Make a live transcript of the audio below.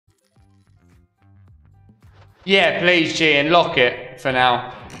Yeah, please, G, and lock it for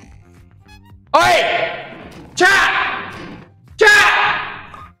now. Oi! Chat!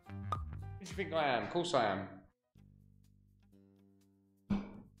 Chat! Who do you think I am? Of course I am.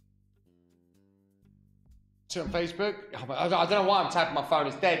 See on Facebook? I don't know why I'm tapping my phone.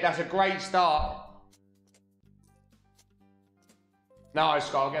 It's dead. That's a great start. No,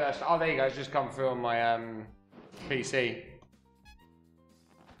 Scott, I'll get that. Oh, there you go. It's just come through on my PC.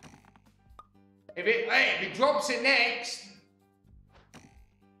 If it drops it next.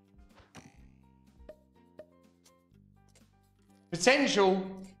 Potential.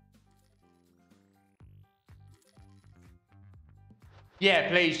 Yeah,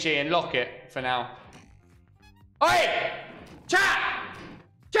 please, G, and lock it for now. Oi! Chat!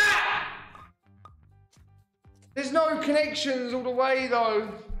 Chat! There's no connections all the way though.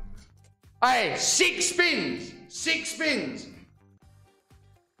 Hey, 6 spins! 6 spins!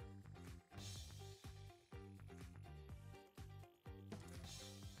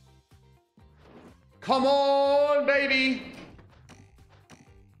 Come on, baby!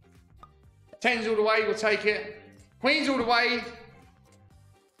 10s all the way, we'll take it. Queens all the way.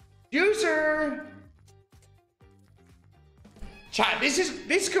 User! Chat,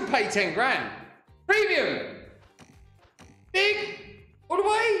 this could pay 10 grand. Premium! Big! All the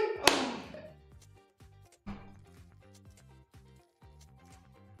way! Oh.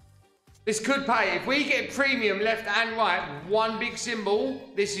 This could pay. If we get premium left and right, one big symbol,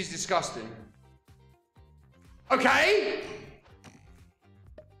 this is disgusting. Okay?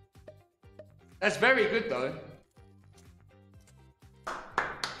 That's very good though.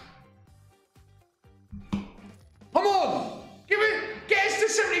 Come on! Get us to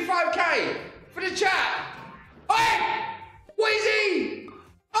 75k for the chat. Hey! What is he?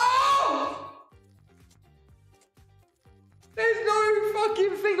 Oh! There's no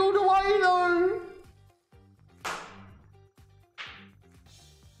fucking thing all the way though.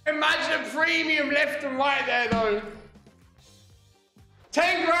 Imagine a premium left and right there though.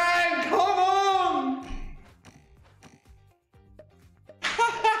 10 grand, come on!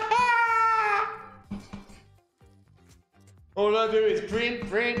 All I do is print.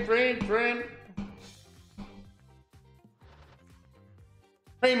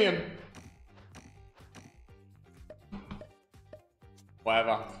 Premium.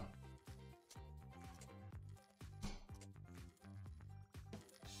 Whatever.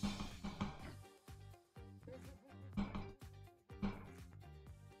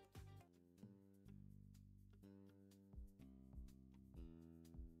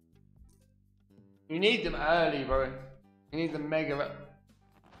 You need them early, bro. You need them mega.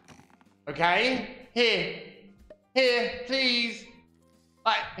 Okay? Here, please.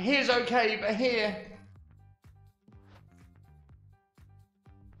 Like, here's okay, but here.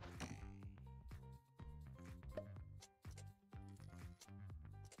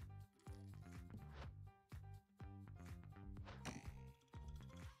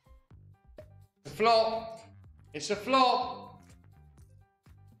 It's a flop. It's a flop.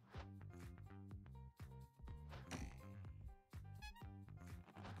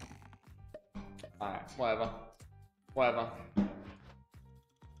 Alright, whatever.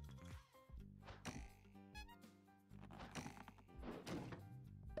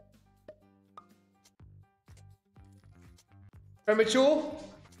 Premature?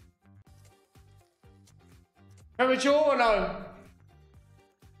 Premature or no?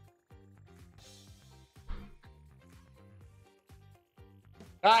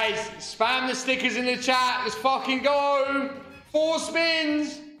 Guys, spam the stickers in the chat. Let's fucking go. 4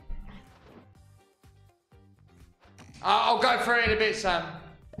 spins. I'll go through it in a bit, Sam.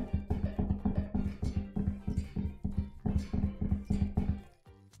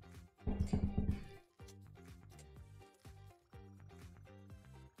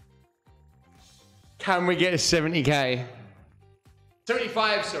 Can we get a 70k?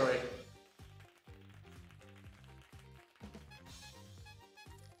 75, sorry.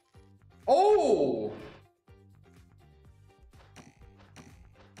 Oh!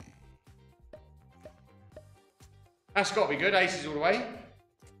 That's got to be good. Aces all the way.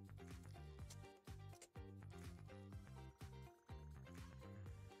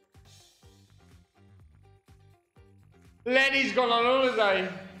 Lenny's gone on holiday.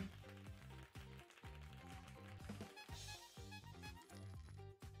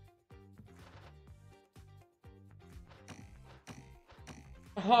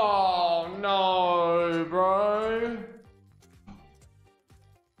 Oh no, bro.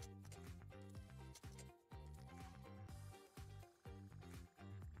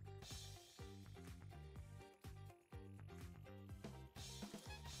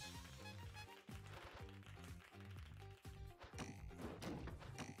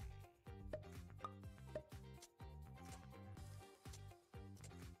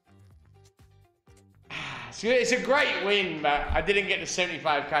 It's a great win, but I didn't get the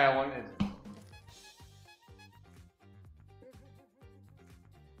 75k I wanted.